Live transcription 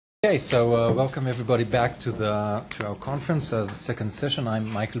Okay, so welcome everybody back to our conference, the second session.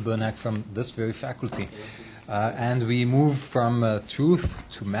 I'm Michael Birnhack from this very faculty, and we move from truth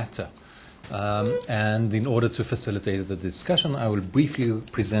to matter. And in order to facilitate the discussion, I will briefly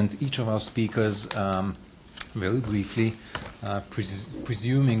present each of our speakers, very briefly,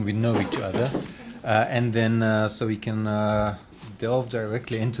 presuming we know each other, and then so we can delve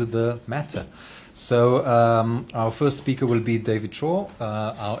directly into the matter. So our first speaker will be David Schorr,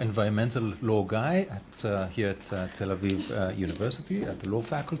 our environmental law guy here at Tel Aviv University at the law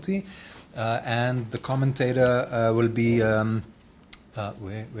faculty, and the commentator will be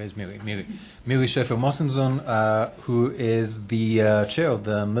where's Miri? Miri Schäfer-Mosenson, who is the chair of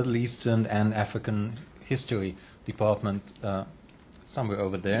the Middle Eastern and African History Department, somewhere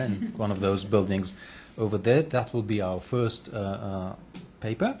over there in one of those buildings over there. That will be our first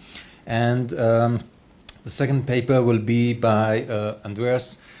paper. And the second paper will be by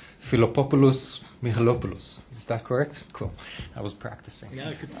Andreas Philopopoulos Michalopoulos. Is that correct? Cool. I was practicing. Yeah,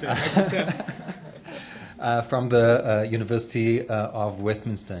 I could say. From the University of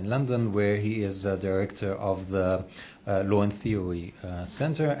Westminster in London, where he is director of the Law and Theory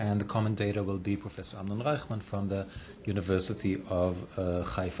Center, and the commentator will be Professor Amnon Reichman from the University of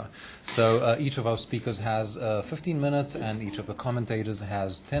Haifa. So each of our speakers has 15 minutes, and each of the commentators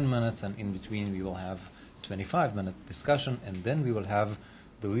has 10 minutes, and in between we will have 25-minute discussion, and then we will have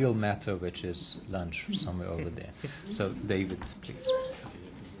the real matter, which is lunch somewhere over there. So David, please.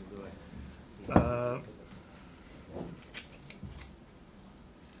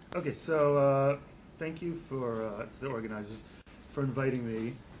 Okay, so thank you to the organizers for inviting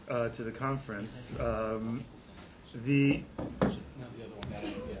me to the conference.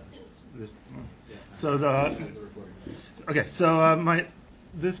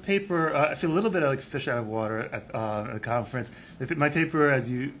 This paper, I feel a little bit like a fish out of water at a conference. My paper, as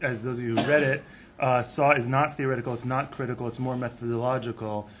those of you who read it saw, is not theoretical, it's not critical, it's more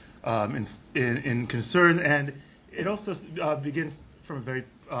methodological in concern, and it also begins from a very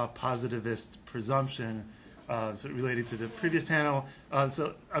positivist presumption related to the previous panel.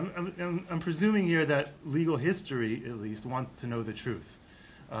 So I'm presuming here that legal history, at least, wants to know the truth.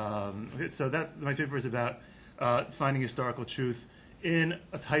 So my paper is about finding historical truth in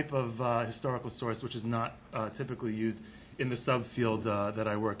a type of historical source which is not typically used in the subfield that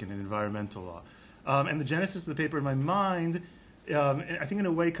I work in environmental law. And the genesis of the paper in my mind, I think in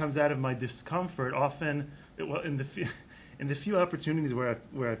a way comes out of my discomfort. Often, in the few opportunities where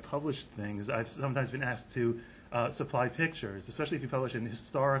I've published things, I've sometimes been asked to supply pictures, especially if you publish in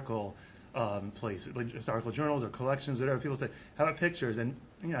historical places, like historical journals or collections, whatever. People say, "How about pictures?" And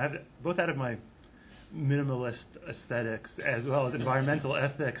I have both out of my minimalist aesthetics as well as environmental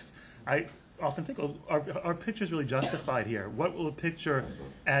ethics. I often think, are pictures really justified here? What will a picture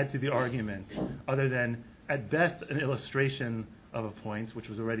add to the argument, other than at best an illustration of a point, which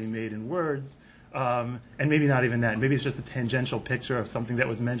was already made in words? And maybe not even that. Maybe it's just a tangential picture of something that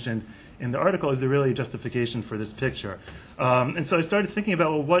was mentioned in the article. Is there really a justification for this picture? And so I started thinking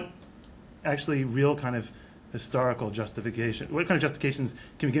about, well, what actually real kind of historical justification, what kind of justifications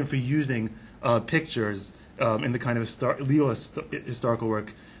can we give for using pictures in the kind of legal historical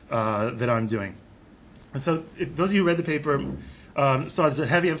work that I'm doing? And so those of you who read the paper saw there's a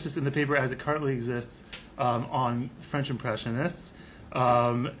heavy emphasis in the paper as it currently exists on French Impressionists.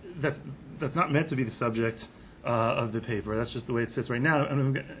 That's not meant to be the subject of the paper. That's just the way it sits right now.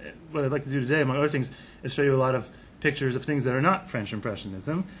 And what I'd like to do today, among other things, is show you a lot of pictures of things that are not French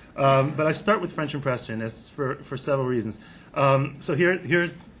Impressionism. But I start with French Impressionists for several reasons. So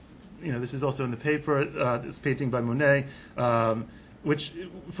here's, this is also in the paper, this painting by Monet, from which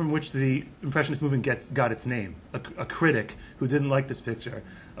the Impressionist movement got its name. A critic who didn't like this picture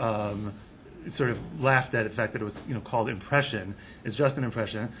sort of laughed at the fact that it was called impression. It's just an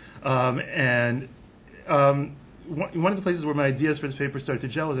impression. And one of the places where my ideas for this paper started to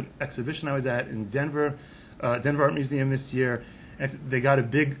gel was an exhibition I was at in Denver Art Museum this year. They got a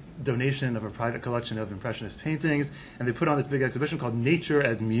big donation of a private collection of Impressionist paintings, and they put on this big exhibition called Nature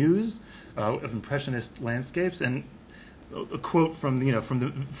as Muse of Impressionist landscapes. And a quote from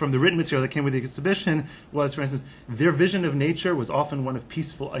the written material that came with the exhibition was, for instance, "Their vision of nature was often one of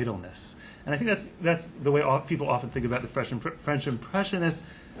peaceful idleness." And I think that's the way people often think about the French Impressionists.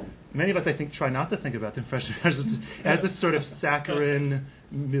 Many of us, I think, try not to think about the French Impressionists as this sort of saccharine,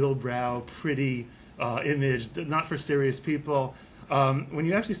 middle-brow, pretty image, not for serious people. When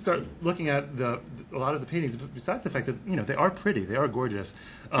you actually start looking at a lot of the paintings, besides the fact that they are pretty, they are gorgeous,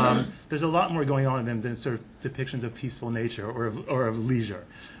 there's a lot more going on in them than sort of depictions of peaceful nature or of leisure.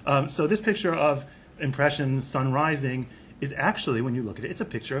 So this picture of impression, sun rising, is actually, when you look at it, it's a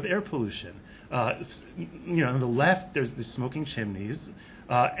picture of air pollution. On the left, there's the smoking chimneys,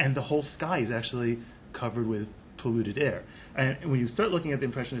 and the whole sky is actually covered with polluted air. And when you start looking at the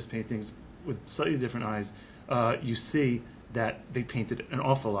Impressionist paintings with slightly different eyes, you see that they painted an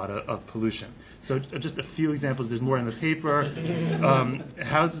awful lot of pollution. So just a few examples. There's more in the paper.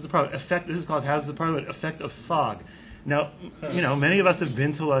 Houses of Parliament effect. This is called Houses of Parliament effect of fog. Now, many of us have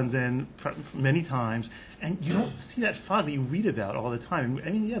been to London many times, and you don't see that fog that you read about all the time.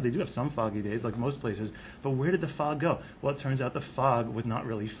 I mean, yeah, they do have some foggy days, like most places, but where did the fog go? Well, it turns out the fog was not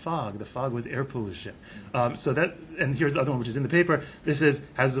really fog. The fog was air pollution. And here's the other one, which is in the paper. This is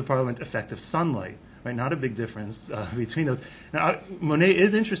Houses of Parliament effect of sunlight. Right, not a big difference between those. Now, Monet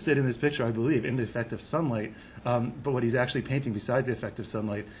is interested in this picture, I believe, in the effect of sunlight, but what he's actually painting besides the effect of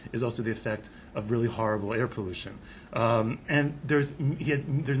sunlight is also the effect of really horrible air pollution. And there's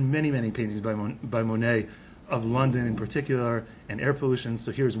many, many paintings by Monet of London in particular and air pollution.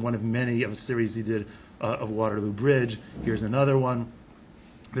 So here's one of many of a series he did of Waterloo Bridge. Here's another one.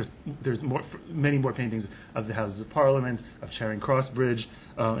 There's many more paintings of the Houses of Parliament, of Charing Cross Bridge,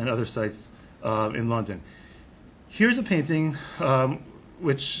 and other sites in London. Here's a painting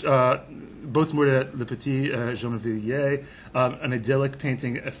which boats moored at Le Petit Gennevilliers, an idyllic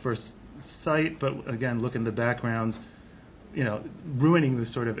painting at first sight, but again, look in the background, ruining this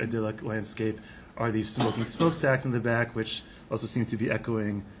sort of idyllic landscape are these smoking smokestacks in the back, which also seem to be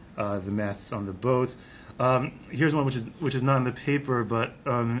echoing the masts on the boat. Here's one which is not in the paper, but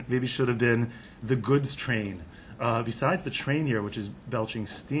maybe should have been the goods train. Besides the train here, which is belching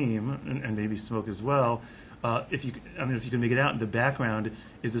steam and maybe smoke as well, if you can make it out, in the background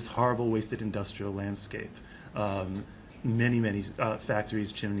is this horrible, wasted industrial landscape. Many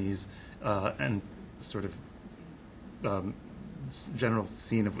factories, chimneys, and sort of general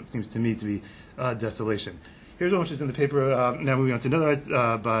scene of what seems to me to be desolation. Here's one which is in the paper. Now moving on to another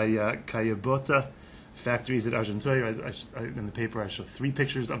by Caillebotte. Factories at Argenteuil. In the paper, I show 3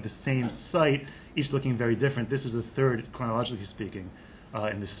 pictures of the same site, each looking very different. This is the third, chronologically speaking,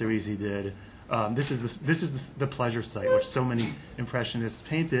 in the series he did. This is the pleasure site, which so many Impressionists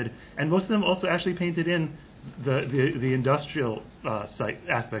painted, and most of them also actually painted in the industrial site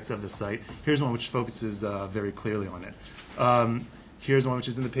aspects of the site. Here's one which focuses very clearly on it. Here's one which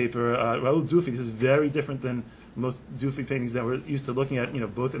is in the paper. Raoul Dufy. This is very different than most Dufy paintings that we're used to looking at,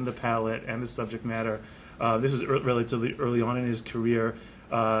 both in the palette and the subject matter. This is relatively early on in his career.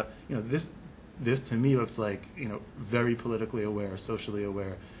 This to me looks like very politically aware, socially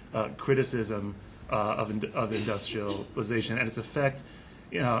aware, criticism of industrialization and its effect.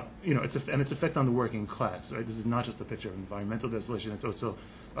 Its effect on the working class. Right. This is not just a picture of environmental desolation; it's also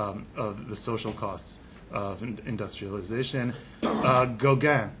of the social costs of industrialization.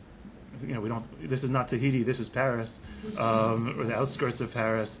 Gauguin. This is not Tahiti. This is Paris, or the outskirts of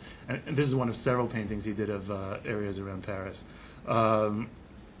Paris, and this is one of several paintings he did of areas around Paris.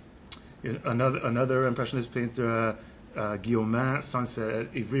 Another Impressionist painter, Guillaumin, Sunset at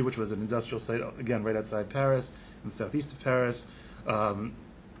Ivry, which was an industrial site again right outside Paris, in the southeast of Paris,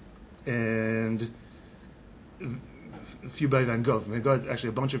 and a few by Van Gogh. Van Gogh has actually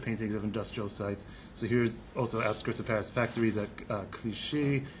a bunch of paintings of industrial sites. So here's also outskirts of Paris, factories at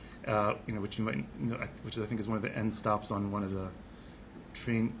Clichy. Which you might know, which I think is one of the end stops on one of the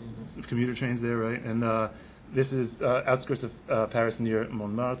commuter trains there, right? And this is outskirts of Paris near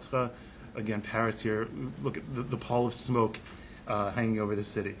Montmartre. Again, Paris here. Look at the pall of smoke hanging over the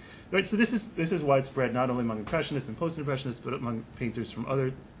city. Right. So this is widespread not only among Impressionists and Post-Impressionists, but among painters from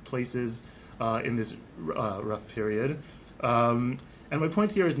other places in this rough period. And my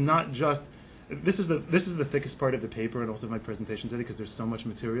point here is not just. This is the thickest part of the paper and also of my presentation today because there's so much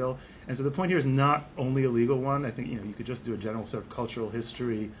material. And so the point here is not only a legal one. I think you could just do a general sort of cultural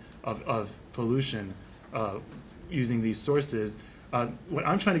history of pollution using these sources. What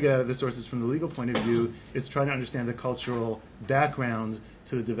I'm trying to get out of the sources from the legal point of view is trying to understand the cultural background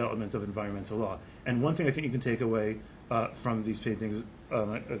to the development of environmental law. And one thing I think you can take away from these paintings,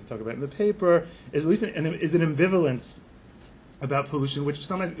 as I talk about in the paper, is at least an ambivalence about pollution,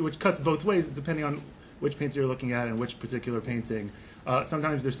 which cuts both ways depending on which painter you're looking at and which particular painting.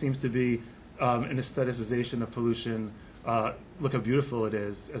 Sometimes there seems to be an aestheticization of pollution. Look how beautiful it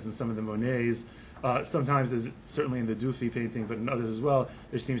is, as in some of the Monets. Sometimes, as certainly in the Dufy painting, but in others as well,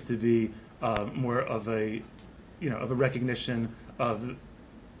 there seems to be more of a recognition of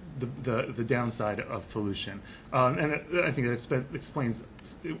the downside of pollution, and I think that explains,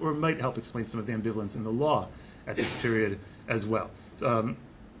 or might help explain some of the ambivalence in the law at this period as well.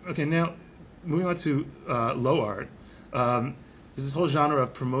 Okay, now moving on to low art. There's this whole genre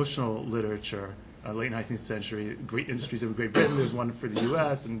of promotional literature late 19th century, Great Industries of Great Britain. There's one for the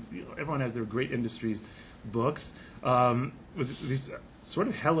U.S., and everyone has their Great Industries books with these sort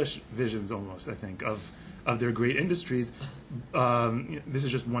of hellish visions almost, I think, of their great industries. This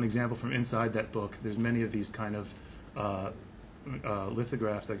is just one example from inside that book. There's many of these kind of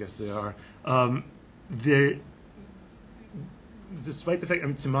lithographs, I guess they are. Despite the fact, I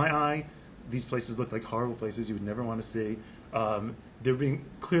mean, to my eye, these places look like horrible places you would never want to see. They're being,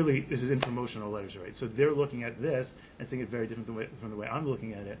 clearly, this is in promotional literature, right? So they're looking at this and seeing it very different from the way I'm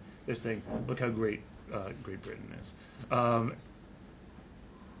looking at it. They're saying, look how great Great Britain is.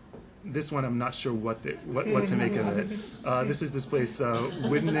 This one, I'm not sure what to make of it. This is this place,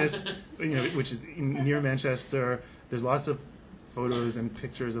 Widnes, which is near Manchester. There's lots of photos and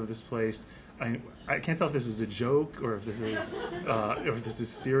pictures of this place. I can't tell if this is a joke or if this is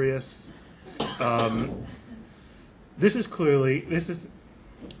serious. This is clearly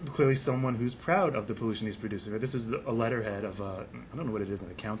someone who's proud of the pollution he's producing. This is a letterhead of I don't know what it is,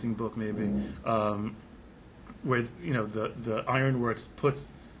 an accounting book maybe, where the ironworks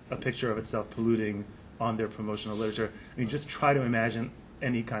puts a picture of itself polluting on their promotional literature. I mean, just try to imagine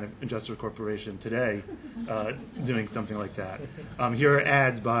any kind of industrial corporation today doing something like that. Here are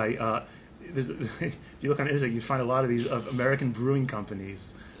ads by. If you look on the internet, you find a lot of these of American brewing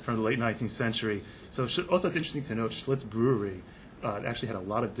companies from the late 19th century. So also it's interesting to note Schlitz Brewery actually had a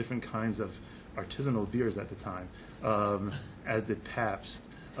lot of different kinds of artisanal beers at the time, as did Pabst.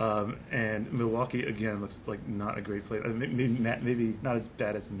 And Milwaukee, again, looks like not a great place. Maybe not as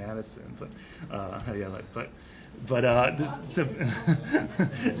bad as Madison, but right.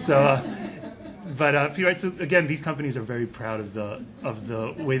 So again, these companies are very proud of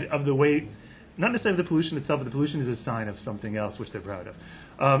the way, not necessarily the pollution itself, but the pollution is a sign of something else which they're proud of.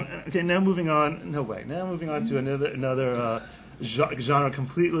 Okay, now moving on. Now moving on to another genre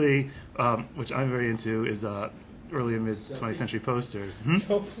completely, which I'm very into, is early and mid 20th century posters.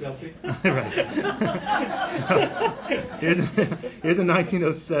 Selfie. Right. So here's a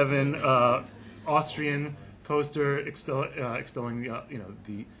 1907 Austrian poster extolling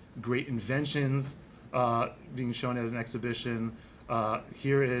the great inventions being shown at an exhibition.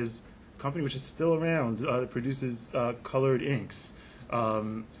 Here is a company which is still around that produces colored inks.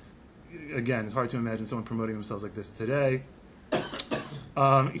 Again, it's hard to imagine someone promoting themselves like this today.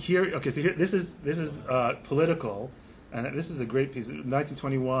 Here, this is political, and this is a great piece.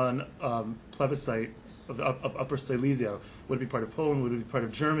 1921 plebiscite of Upper Silesia. Would it be part of Poland? Would it be part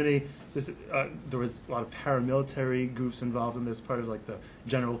of Germany? So there was a lot of paramilitary groups involved in this, part of like the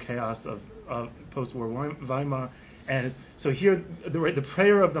general chaos of post-war Weimar. And so here, the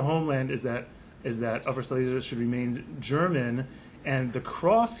prayer of the homeland is that Upper Silesia should remain German, and the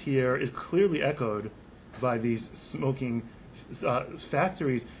cross here is clearly echoed by these smoking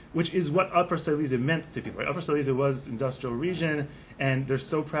factories, which is what Upper Silesia meant to people. Right? Upper Silesia was an industrial region, and they're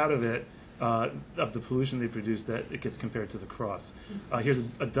so proud of it, of the pollution they produce, that it gets compared to the cross. Here's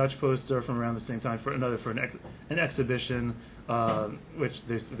a Dutch poster from around the same time for an exhibition, which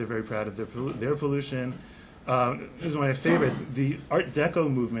they're very proud of their pollution. Here's one of my favorites. The Art Deco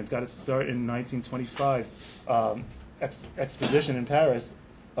movement got its start in 1925 exposition in Paris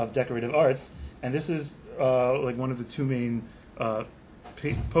of decorative arts, and this is like one of the two main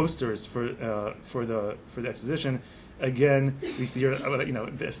posters for the exposition. Again, we see here,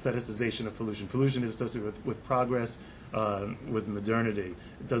 the aestheticization of pollution. Pollution is associated with progress, with modernity.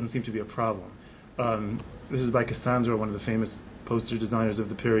 It doesn't seem to be a problem. This is by Cassandra, one of the famous poster designers of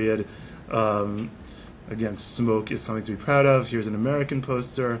the period. Again, smoke is something to be proud of. Here's an American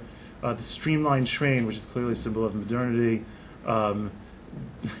poster. The streamlined train, which is clearly a symbol of modernity, sort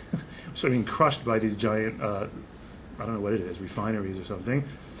of being crushed by these giant, I don't know what it is, refineries or something.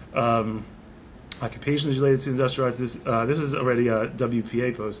 Occupations related to industrial arts. This is already a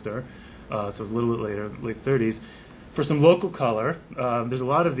WPA poster, so it's a little bit later, late 30s. For some local color, there's a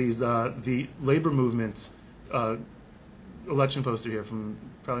lot of these. The labor movement election poster here from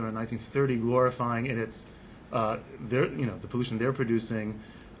probably around 1930, glorifying in its the pollution they're producing.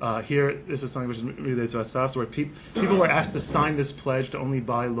 Here, this is something which is related to Asaf's, where people were asked to sign this pledge to only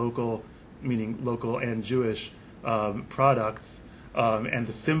buy local, meaning local and Jewish products, and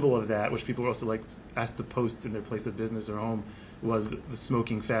the symbol of that, which people were also asked to post in their place of business or home, was the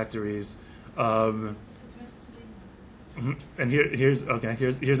smoking factories. And here's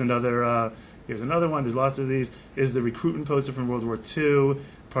another. Here's another one. There's lots of these. This is a recruitment poster from World War II,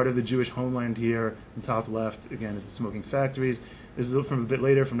 part of the Jewish homeland here. In the top left, again, is the smoking factories. This is from a bit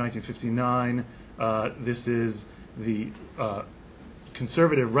later, from 1959. This is the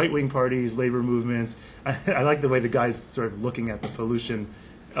conservative right-wing parties, labor movements. I like the way the guy's sort of looking at the pollution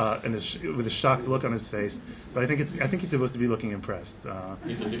with a shocked look on his face. But I think he's supposed to be looking impressed.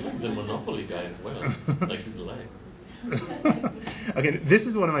 He's a bit like the Monopoly guy as well, like his legs. Okay, this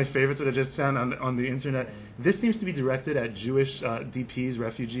is one of my favorites that I just found on the internet. This seems to be directed at Jewish DPs,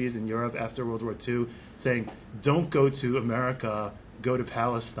 refugees in Europe after World War II, saying, "Don't go to America, go to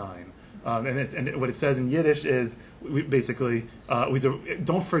Palestine." And what it says in Yiddish is basically,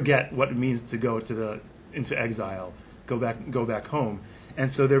 don't forget what it means to go into exile. Go back home.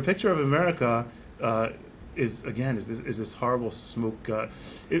 And so their picture of America is this horrible smoke.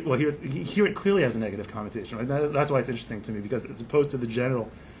 Here it clearly has a negative connotation. Right? That's why it's interesting to me, because as opposed to the general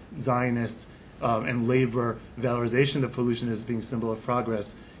Zionist and labor valorization of pollution as being a symbol of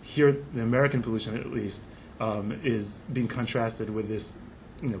progress, here the American pollution, at least, is being contrasted with this,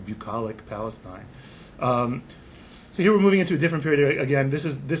 bucolic Palestine. So here we're moving into a different period. Again, this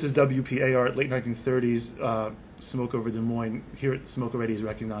is WPA art, late 1930s. Smoke over Des Moines. Here, smoke already is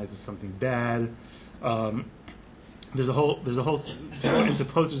recognized as something bad. There's a whole into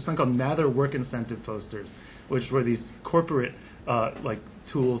posters. There's something called Mather work incentive posters, which were these corporate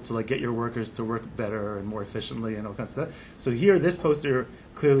tools to get your workers to work better and more efficiently and all kinds of stuff. So here, this poster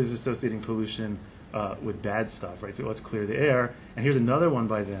clearly is associating pollution with bad stuff, right? So let's clear the air. And here's another one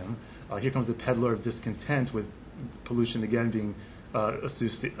by them. Here comes the peddler of discontent, with pollution again being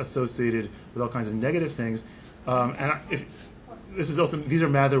associated with all kinds of negative things. These are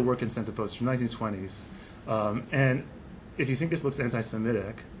Mather work incentive posters from 1920s. And if you think this looks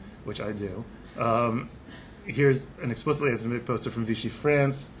anti-Semitic, which I do, here's an explicitly anti-Semitic poster from Vichy,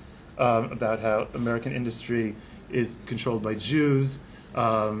 France, about how American industry is controlled by Jews.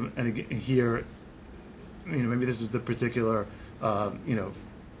 And again, here, maybe this is the particular,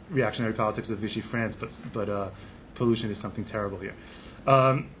 reactionary politics of Vichy, France, but pollution is something terrible here.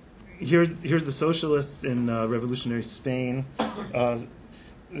 Here's the socialists in revolutionary Spain.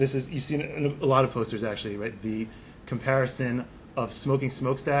 This is, you see in a lot of posters actually, right? The comparison of smoking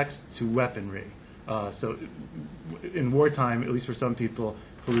smokestacks to weaponry. So in wartime, at least for some people,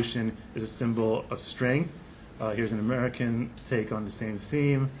 pollution is a symbol of strength. Here's an American take on the same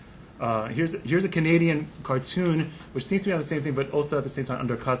theme. Here's a Canadian cartoon, which seems to be on the same thing, but also at the same time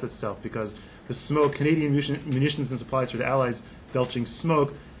undercuts itself, because the smoke, Canadian munitions and supplies for the Allies belching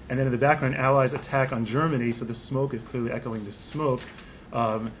smoke, and then in the background, Allies attack on Germany, so the smoke is clearly echoing the smoke.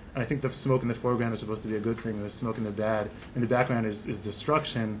 And I think the smoke in the foreground is supposed to be a good thing, and the smoke in the background is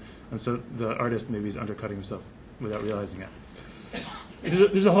destruction, and so the artist maybe is undercutting himself without realizing it.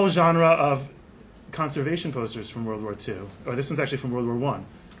 There's a whole genre of conservation posters from World War II, or this one's actually from World War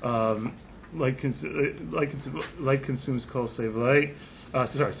I. Light consumes coal, save light.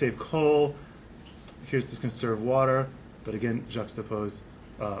 Save coal. Here's to conserve water, but again juxtaposed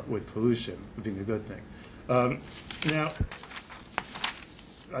with pollution being a good thing. Now,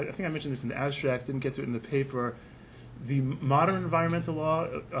 I think I mentioned this in the abstract, didn't get to it in the paper. The modern environmental law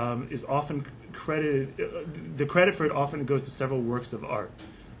is often credited, the credit for it often goes to several works of art,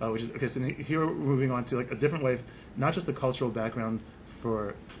 which is, okay, so here we're moving on to a different way of not just the cultural background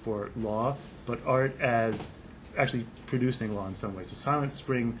for law, but art as actually producing law in some way. So Silent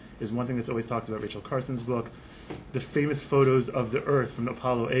Spring is one thing that's always talked about, Rachel Carson's book. The famous photos of the Earth from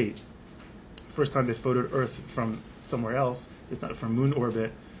Apollo 8. First time they photoed Earth from somewhere else. It's not from moon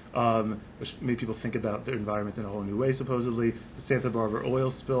orbit, which made people think about their environment in a whole new way, supposedly. The Santa Barbara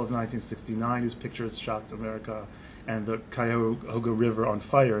oil spill of 1969, whose pictures shocked America, and the Cuyahoga River on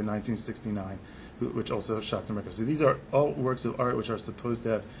fire in 1969, which also shocked America. So these are all works of art which are supposed to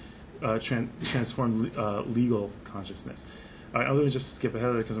have transformed legal consciousness. All right, I'm going to just skip ahead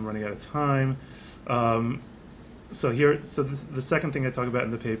of it because I'm running out of time. So the second thing I talk about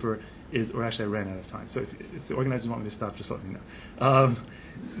in the paper is, or actually I ran out of time. So if the organizers want me to stop, just let me know.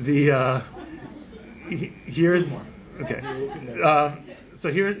 Here's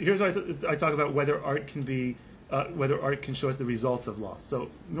why I talk about whether art can be, whether art can show us the results of law. So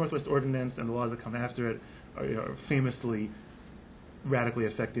Northwest Ordinance and the laws that come after it are famously radically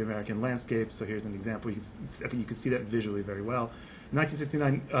affect the American landscape. So here's an example. I think you can see that visually very well.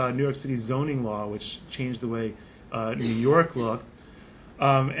 1969 New York City zoning law, which changed the way New York looked.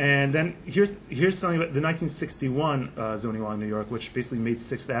 And then here's something about the 1961 zoning law in New York, which basically made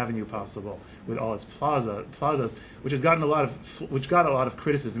 6th Avenue possible with all its plazas, which got a lot of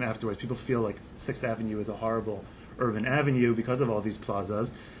criticism afterwards. People feel like 6th Avenue is a horrible urban avenue because of all these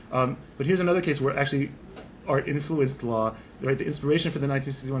plazas. But here's another case where actually art influenced law. Right, the inspiration for the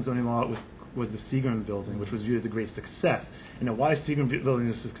 1961 zoning law was the Seagram building, which was viewed as a great success. And why Seagram building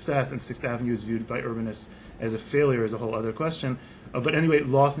is a success and 6th Avenue is viewed by urbanists as a failure is a whole other question. But anyway,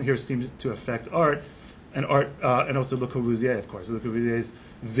 laws in here seem to affect art, and also Le Corbusier, of course. Le Corbusier's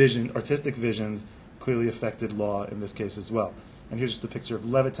artistic visions clearly affected law in this case as well. And here's just a picture of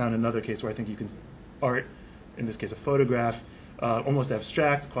Levittown, another case where I think you can art, in this case a photograph, almost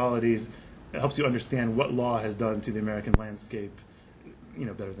abstract qualities. It helps you understand what law has done to the American landscape,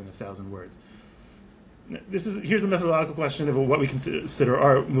 better than 1,000 words. Here's the methodological question of what we consider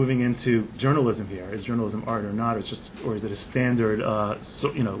art moving into journalism here. Is journalism art or not? Or is it a standard,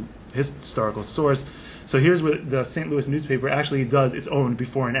 historical source? So here's where the St. Louis newspaper actually does its own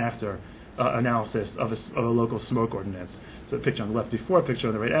before and after analysis of a local smoke ordinance. So a picture on the left before, a picture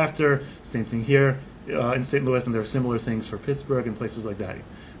on the right after. Same thing here in St. Louis, and there are similar things for Pittsburgh and places like that,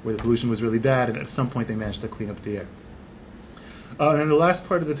 where the pollution was really bad, and at some point they managed to clean up the air. And then the last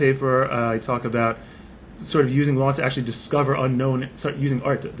part of the paper, I talk about sort of using law to actually using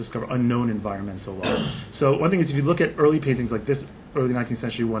art to discover unknown environmental law. So one thing is, if you look at early paintings like this, early 19th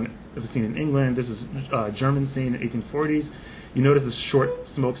century one that was seen in England, this is a German scene in the 1840s, you notice the short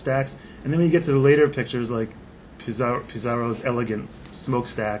smokestacks, and then when you get to the later pictures like Pizarro's elegant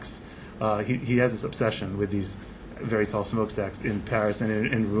smokestacks, he has this obsession with these very tall smokestacks in Paris and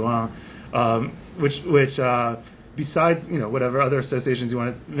in Rouen, which besides whatever other associations you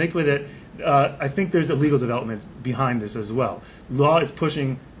want to make with it, I think there's a legal development behind this as well. Law is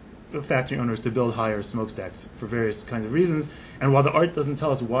pushing factory owners to build higher smokestacks for various kinds of reasons, and while the art doesn't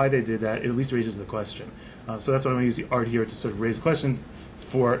tell us why they did that, it at least raises the question. So that's why I'm going to use the art here to sort of raise questions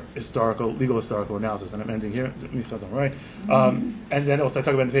for legal historical analysis. And I'm ending here. Don't worry. And then also I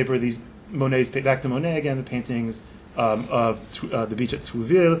talk about in the paper these back to Monet again, the paintings of the beach at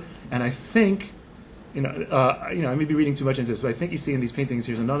Trouville, and I think. I may be reading too much into this, but I think you see in these paintings,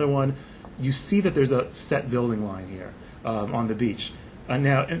 here's another one, you see that there's a set building line here on the beach.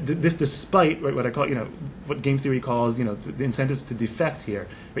 Now, this despite what I call, what game theory calls, the incentives to defect here.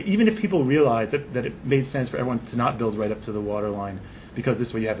 But even if people realize that it made sense for everyone to not build right up to the water line, because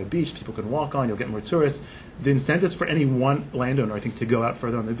this way you have a beach people can walk on, you'll get more tourists, the incentives for any one landowner, I think, to go out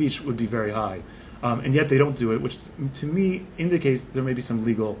further on the beach would be very high. And yet they don't do it, which to me indicates there may be some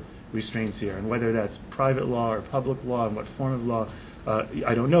legal restraints here, and whether that's private law or public law and what form of law,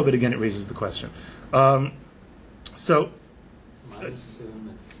 I don't know, but again, it raises the question. Yeah,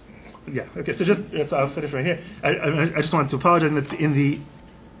 okay, so I'll finish right here. I just wanted to apologize. In the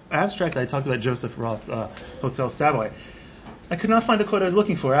abstract, I talked about Joseph Roth's Hotel Savoy. I could not find the quote I was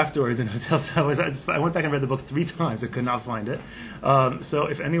looking for afterwards in Hotel Savoy. I went back and read the book 3 times. I could not find it. So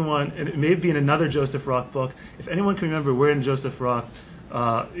if anyone, and it may be in another Joseph Roth book, if anyone can remember where in Joseph Roth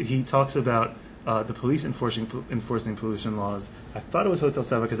he talks about the police enforcing pollution laws. I thought it was Hotel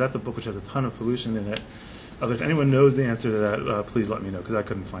Savoy because that's a book which has a ton of pollution in it. But if anyone knows the answer to that, please let me know, because I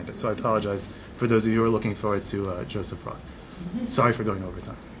couldn't find it. So I apologize for those of you who are looking forward to Joseph Roth. Sorry for going over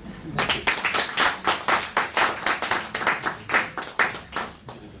time.